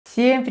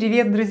Всем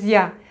привет,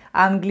 друзья!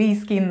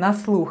 Английский на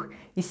слух.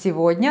 И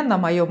сегодня на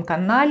моем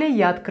канале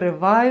я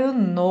открываю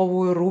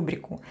новую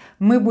рубрику.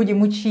 Мы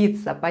будем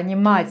учиться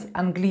понимать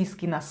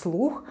английский на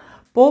слух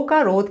по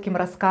коротким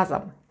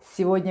рассказам.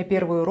 Сегодня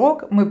первый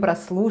урок мы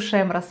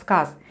прослушаем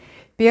рассказ.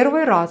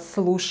 Первый раз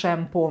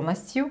слушаем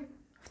полностью,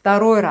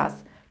 второй раз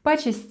по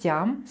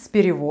частям с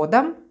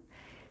переводом,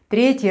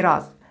 третий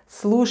раз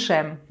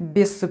слушаем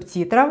без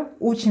субтитров,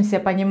 учимся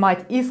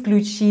понимать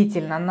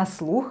исключительно на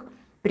слух.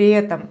 При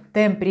этом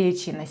темп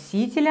речи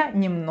носителя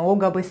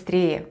немного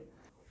быстрее.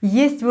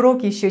 Есть в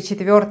уроке еще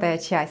четвертая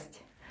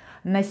часть.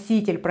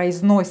 Носитель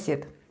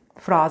произносит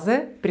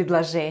фразы,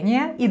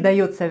 предложения и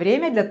дается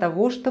время для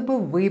того, чтобы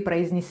вы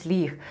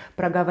произнесли их,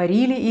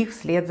 проговорили их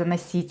вслед за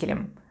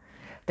носителем.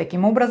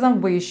 Таким образом,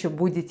 вы еще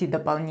будете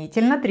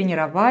дополнительно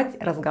тренировать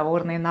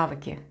разговорные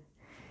навыки.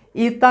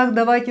 Итак,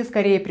 давайте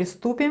скорее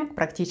приступим к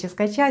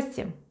практической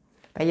части.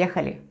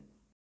 Поехали!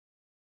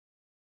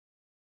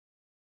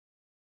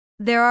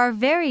 There are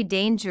very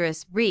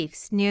dangerous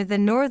reefs near the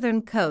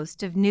northern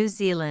coast of New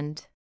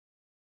Zealand.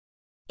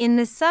 In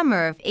the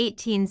summer of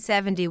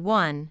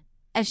 1871,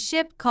 a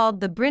ship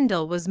called the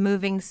Brindle was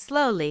moving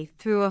slowly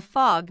through a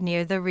fog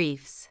near the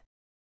reefs.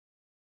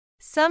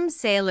 Some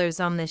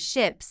sailors on the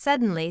ship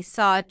suddenly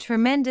saw a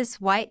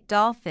tremendous white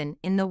dolphin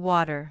in the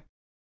water.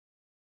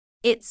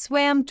 It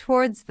swam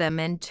towards them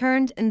and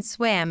turned and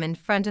swam in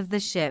front of the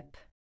ship.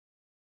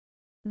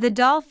 The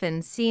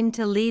dolphin seemed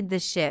to lead the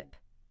ship,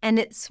 and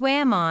it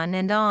swam on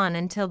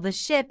until the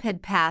ship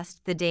had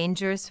passed the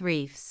dangerous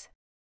reefs.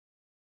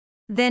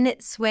 Then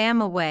it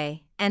swam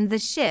away, and the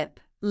ship,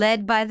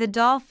 led by the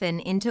dolphin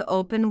into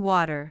open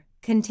water,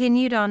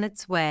 continued on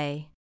its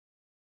way.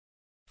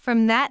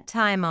 From that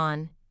time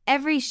on,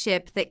 every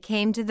ship that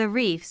came to the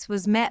reefs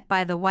was met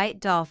by the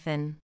white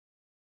dolphin.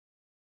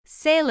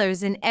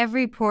 Sailors in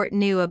every port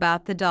knew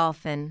about the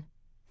dolphin.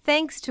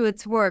 Thanks to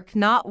its work,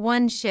 not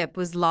one ship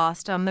was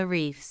lost on the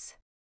reefs.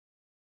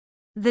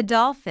 The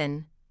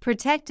dolphin,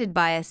 protected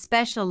by a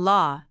special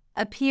law,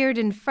 appeared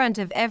in front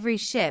of every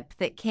ship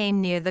that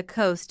came near the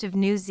coast of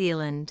New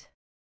Zealand.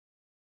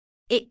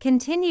 It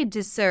continued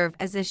to serve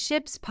as a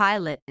ship's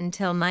pilot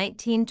until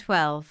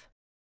 1912.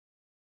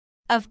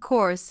 Of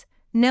course,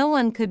 no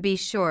one could be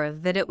sure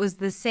that it was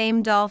the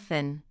same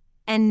dolphin,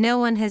 and no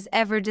one has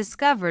ever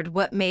discovered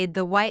what made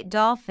the white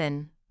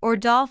dolphin, or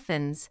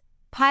dolphins,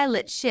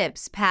 pilot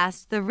ships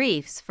past the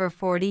reefs for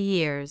 40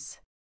 years.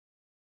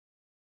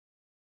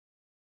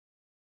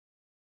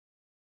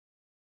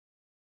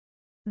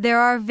 There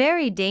are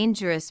very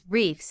dangerous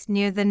reefs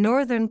near the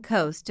northern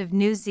coast of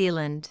New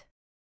Zealand.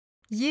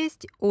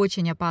 Есть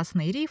очень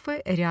опасные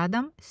рифы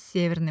рядом с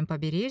северным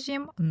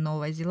побережьем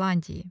Новой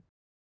Зеландии.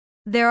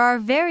 There are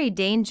very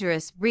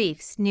dangerous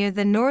reefs near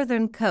the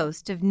northern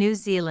coast of New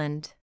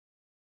Zealand.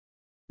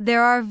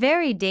 There are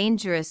very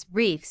dangerous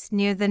reefs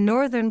near the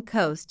northern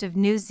coast of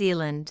New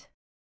Zealand.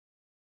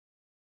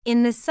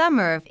 In the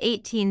summer of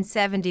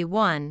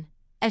 1871,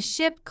 a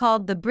ship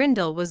called the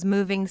Brindle was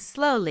moving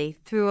slowly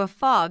through a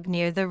fog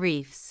near the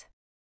reefs.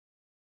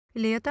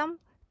 Летом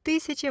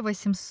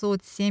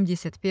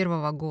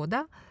 1871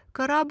 года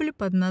корабль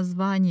под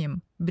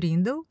названием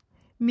 «Бриндл»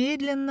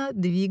 медленно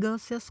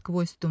двигался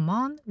сквозь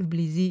туман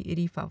вблизи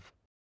рифов.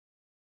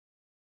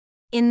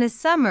 In the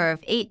summer of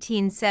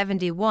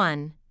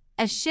 1871,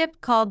 a ship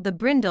called the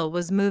Brindle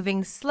was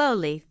moving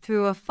slowly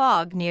through a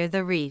fog near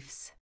the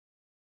reefs.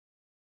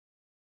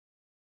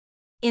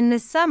 In the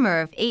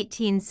summer of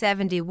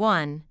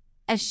 1871,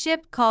 a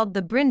ship called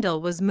the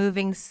Brindle was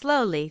moving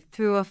slowly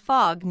through a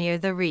fog near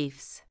the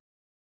reefs.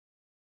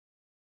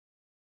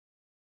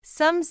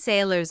 Some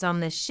sailors on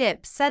the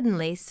ship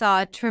suddenly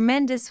saw a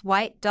tremendous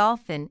white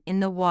dolphin in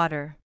the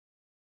water.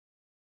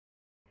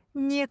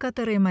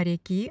 Некоторые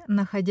моряки,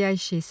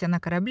 находящиеся на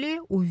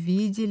корабле,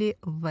 увидели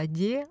в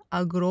воде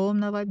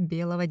огромного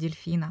белого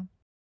дельфина.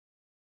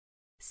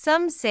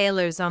 Some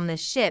sailors on the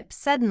ship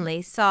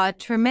suddenly saw a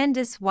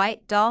tremendous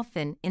white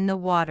dolphin in the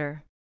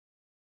water.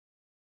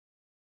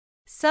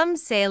 Some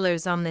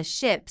sailors on the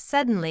ship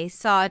suddenly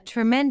saw a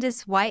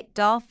tremendous white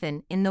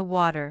dolphin in the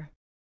water.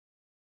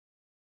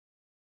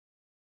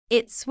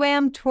 It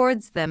swam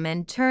towards them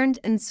and turned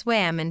and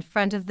swam in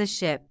front of the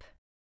ship.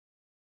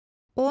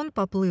 Он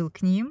поплыл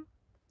к ним,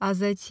 а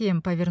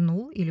затем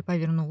повернул или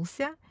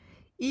повернулся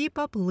и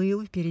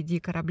поплыл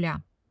впереди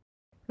корабля.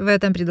 В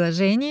этом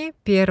предложении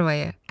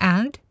первое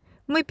 «and»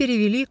 мы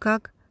перевели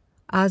как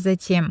 «а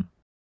затем».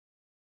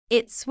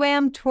 It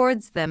swam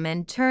towards them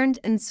and turned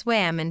and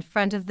swam in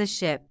front of the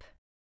ship.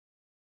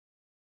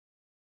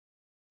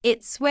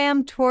 It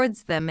swam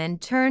towards them and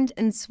turned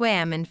and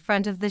swam in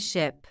front of the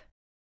ship.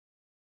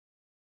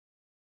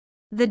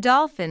 The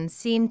dolphin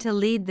seemed to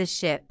lead the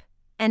ship,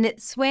 and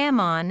it swam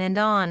on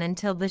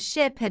until the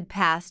ship had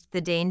passed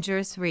the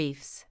dangerous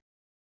reefs.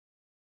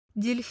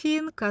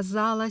 Дельфин,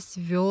 казалось,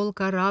 вел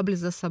корабль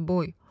за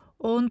собой.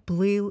 Он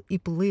плыл и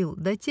плыл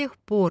до тех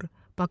пор,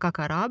 пока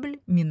корабль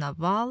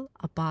миновал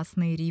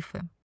опасные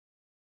рифы.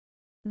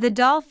 The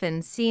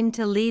dolphin seemed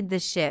to lead the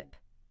ship,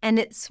 and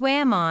it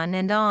swam on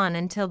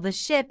until the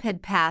ship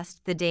had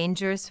passed the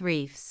dangerous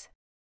reefs.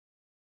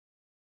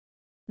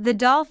 The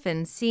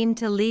dolphin seemed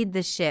to lead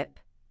the ship,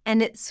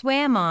 and it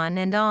swam on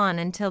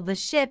until the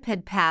ship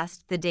had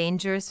passed the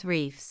dangerous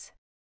reefs.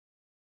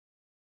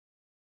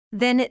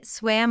 Then it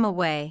swam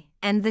away,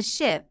 and the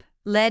ship,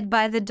 led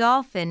by the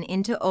dolphin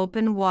into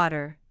open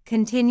water,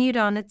 continued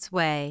on its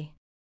way.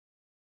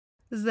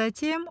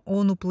 Затем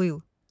он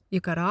уплыл, и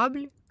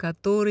корабль,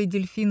 который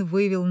дельфин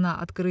вывел на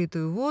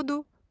открытую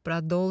воду,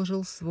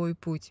 продолжил свой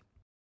путь.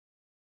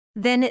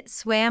 Then it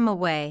swam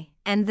away,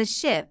 and the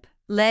ship,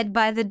 led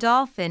by the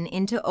dolphin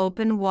into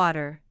open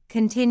water,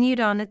 continued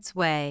on its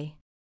way.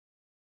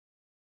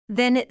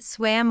 Then it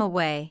swam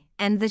away,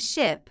 and the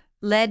ship,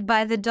 led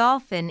by the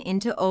dolphin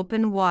into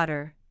open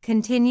water,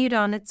 continued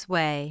on its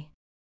way.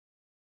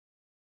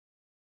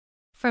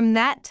 From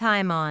that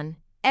time on,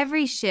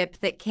 every ship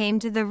that came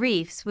to the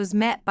reefs was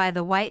met by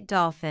the white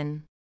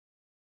dolphin.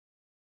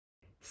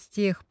 С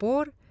тех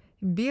пор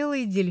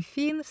белый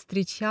дельфин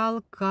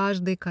встречал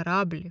каждый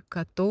корабль,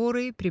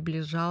 который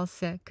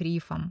приближался к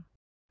рифам.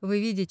 Вы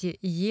видите,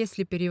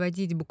 если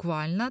переводить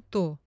буквально,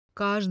 то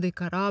каждый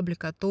корабль,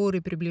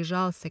 который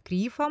приближался к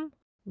рифам,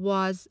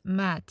 was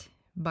met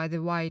by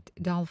the white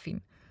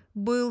dolphin,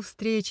 был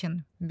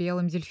встречен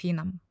белым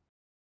дельфином.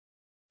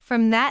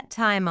 From that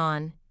time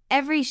on,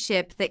 every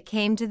ship that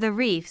came to the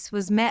reefs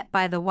was met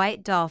by the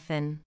white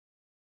dolphin.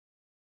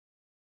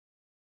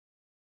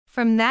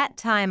 From that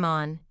time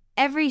on,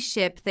 every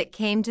ship that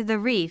came to the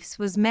reefs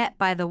was met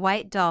by the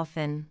white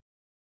dolphin.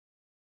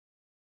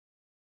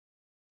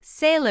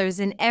 Sailors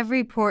in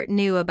every port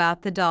knew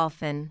about the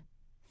dolphin.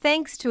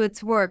 Thanks to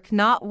its work,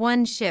 not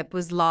one ship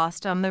was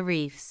lost on the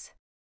reefs.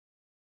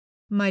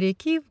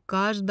 Моряки в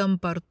каждом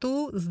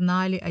порту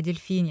знали о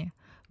дельфине.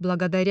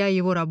 Благодаря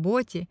его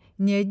работе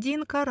ни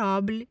один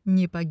корабль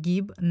не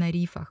погиб на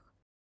рифах.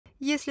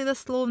 Если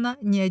дословно,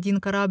 ни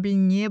один корабль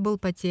не был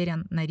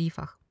потерян на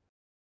рифах.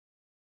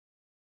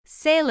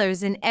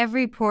 Sailors in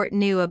every port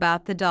knew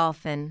about the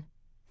dolphin.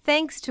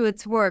 Thanks to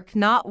its work,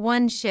 not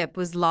one ship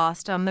was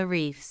lost on the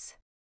reefs.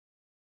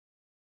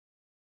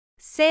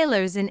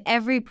 Sailors in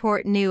every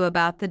port knew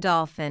about the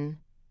dolphin.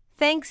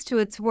 Thanks to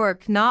its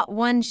work, not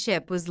one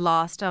ship was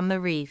lost on the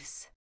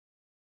reefs.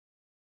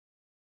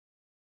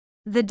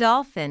 The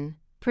dolphin,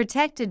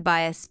 protected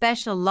by a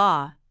special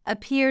law,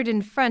 appeared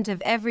in front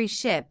of every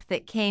ship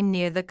that came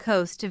near the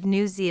coast of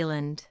New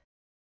Zealand.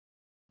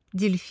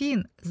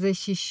 Дельфин,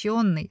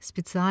 защищенный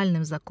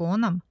специальным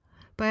законом,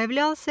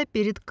 появлялся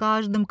перед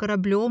каждым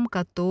кораблем,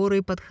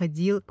 который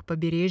подходил к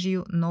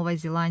побережью Новой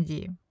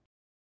Зеландии.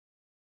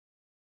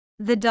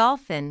 The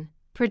dolphin,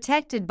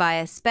 protected by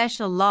a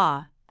special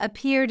law,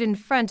 appeared in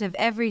front of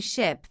every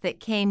ship that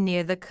came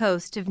near the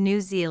coast of New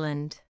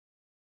Zealand.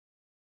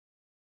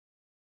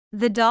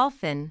 The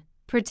dolphin,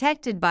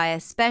 protected by a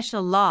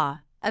special law,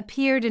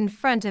 appeared in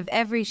front of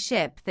every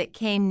ship that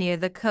came near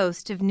the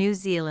coast of New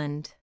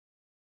Zealand.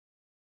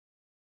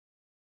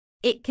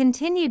 It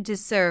continued to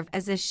serve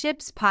as a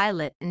ship's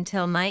pilot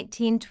until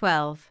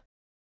 1912.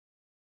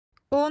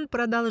 Он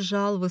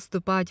продолжал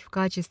выступать в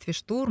качестве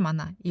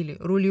штурмана или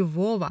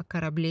рулевого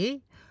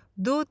кораблей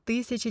до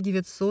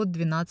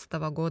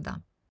 1912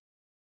 года.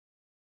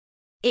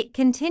 It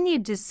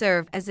continued to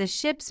serve as a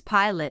ship's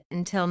pilot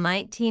until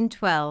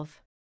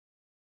 1912.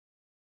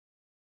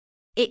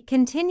 It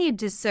continued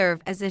to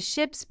serve as a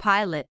ship's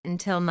pilot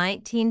until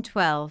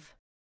 1912.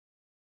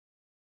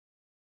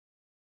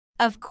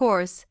 Of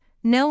course,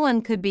 no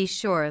one could be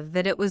sure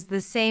that it was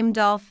the same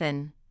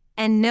dolphin,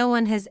 and no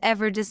one has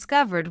ever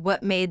discovered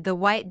what made the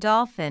white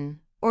dolphin,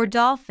 or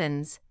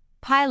dolphins,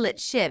 pilot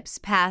ships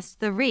past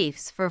the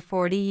reefs for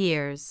 40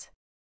 years.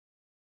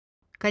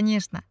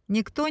 Конечно,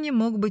 никто не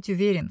мог быть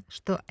уверен,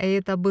 что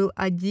это был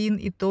один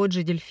и тот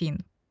же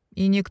дельфин.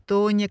 И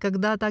никто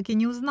никогда так и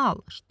не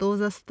узнал, что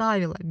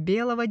заставило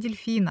белого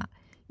дельфина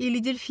или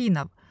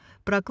дельфинов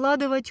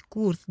прокладывать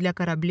курс для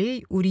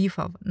кораблей у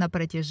рифов на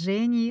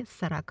протяжении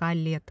 40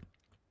 лет.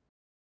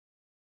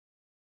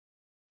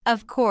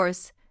 Of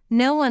course,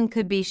 no one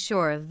could be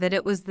sure that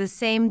it was the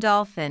same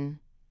dolphin,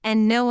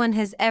 and no one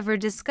has ever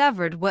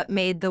discovered what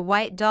made the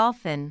white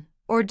dolphin,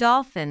 or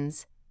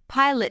dolphins,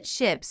 pilot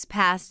ships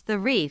past the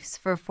reefs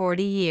for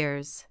 40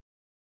 years.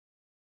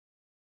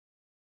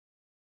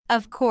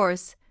 Of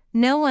course,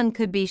 no one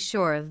could be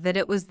sure that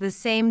it was the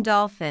same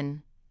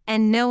dolphin,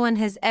 and no one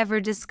has ever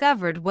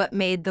discovered what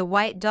made the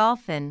white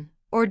dolphin,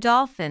 or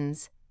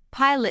dolphins,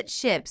 pilot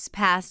ships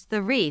past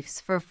the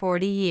reefs for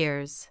 40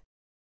 years.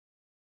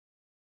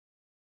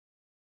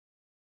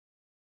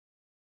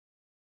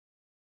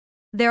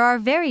 There are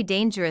very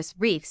dangerous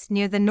reefs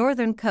near the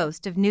northern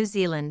coast of New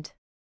Zealand.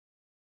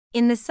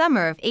 In the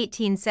summer of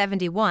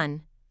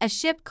 1871, a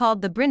ship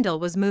called the Brindle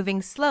was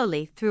moving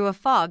slowly through a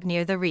fog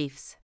near the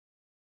reefs.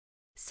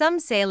 Some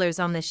sailors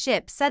on the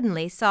ship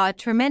suddenly saw a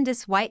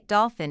tremendous white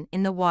dolphin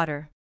in the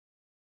water.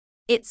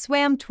 It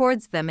swam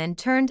towards them and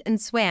turned and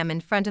swam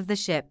in front of the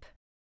ship.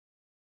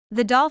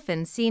 The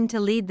dolphin seemed to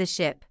lead the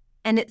ship,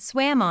 and it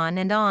swam on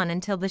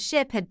until the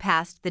ship had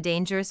passed the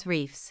dangerous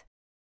reefs.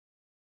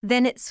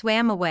 Then it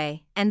swam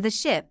away, and the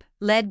ship,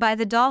 led by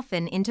the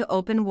dolphin into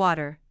open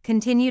water,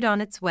 continued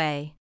on its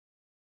way.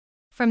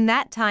 From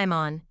that time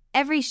on,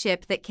 every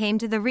ship that came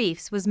to the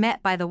reefs was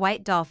met by the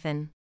white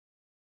dolphin.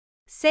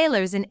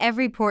 Sailors in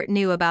every port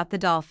knew about the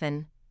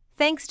dolphin.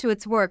 Thanks to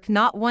its work,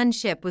 not one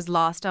ship was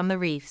lost on the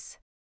reefs.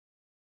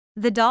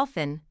 The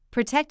dolphin,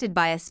 protected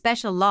by a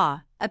special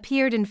law,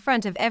 appeared in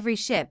front of every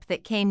ship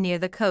that came near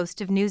the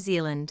coast of New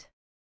Zealand.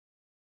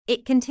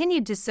 It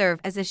continued to serve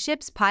as a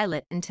ship's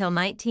pilot until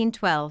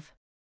 1912.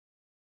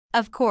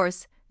 Of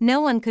course,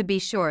 no one could be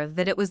sure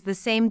that it was the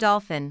same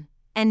dolphin,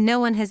 and no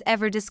one has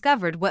ever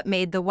discovered what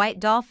made the white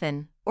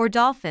dolphin, or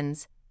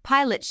dolphins,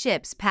 pilot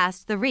ships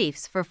past the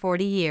reefs for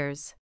 40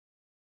 years.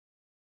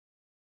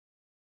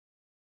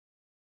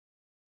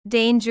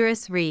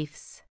 Dangerous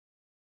reefs.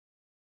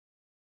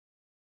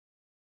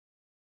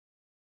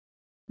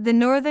 The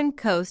northern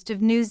coast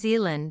of New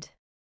Zealand.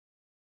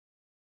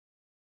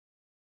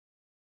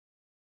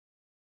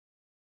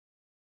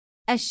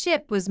 A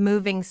ship was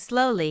moving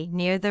slowly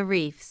near the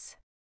reefs.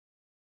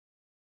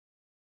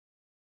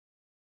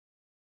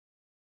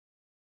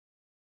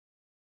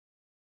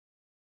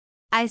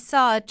 I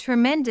saw a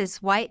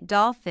tremendous white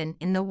dolphin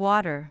in the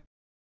water.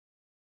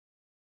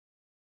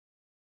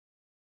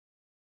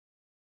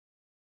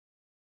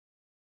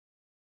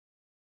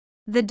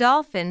 The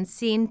dolphin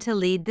seemed to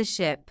lead the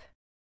ship.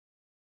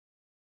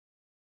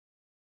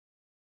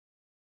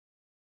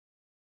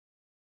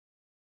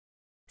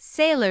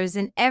 Sailors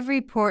in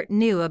every port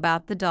knew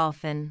about the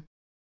dolphin.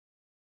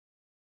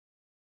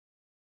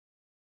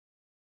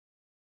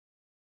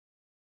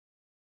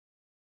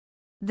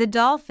 The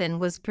dolphin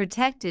was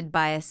protected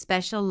by a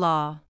special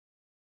law.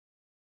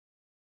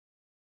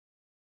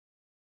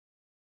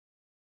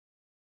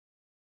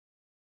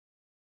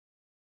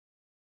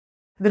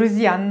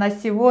 Друзья, на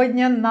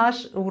сегодня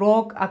наш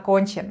урок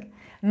окончен.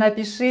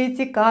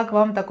 Напишите, как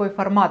вам такой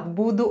формат.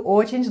 Буду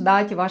очень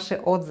ждать ваши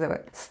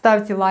отзывы.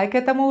 Ставьте лайк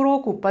этому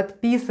уроку,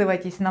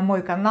 подписывайтесь на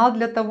мой канал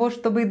для того,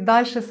 чтобы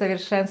дальше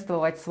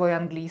совершенствовать свой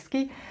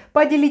английский.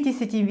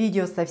 Поделитесь этим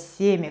видео со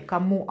всеми,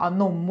 кому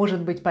оно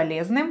может быть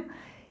полезным.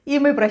 И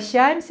мы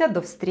прощаемся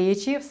до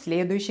встречи в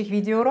следующих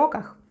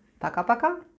видеоуроках. Пока-пока!